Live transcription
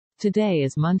Today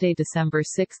is Monday, December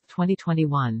 6,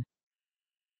 2021.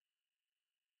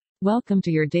 Welcome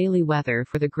to your daily weather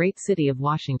for the great city of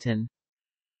Washington.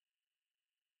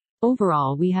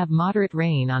 Overall, we have moderate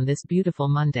rain on this beautiful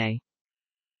Monday.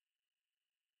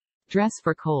 Dress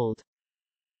for cold.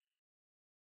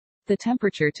 The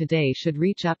temperature today should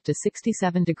reach up to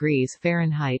 67 degrees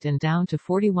Fahrenheit and down to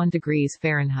 41 degrees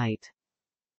Fahrenheit.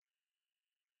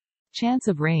 Chance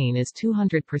of rain is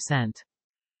 200%.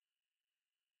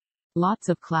 Lots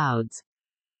of clouds.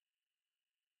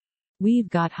 We've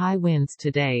got high winds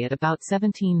today at about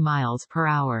 17 miles per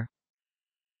hour.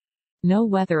 No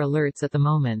weather alerts at the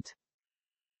moment.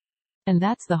 And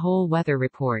that's the whole weather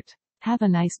report. Have a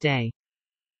nice day.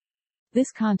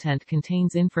 This content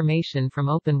contains information from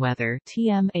OpenWeather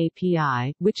 (TM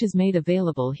API), which is made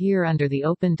available here under the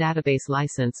Open Database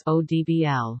License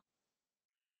 (ODBL).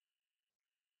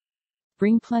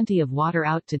 Bring plenty of water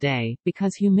out today,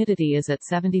 because humidity is at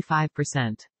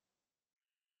 75%.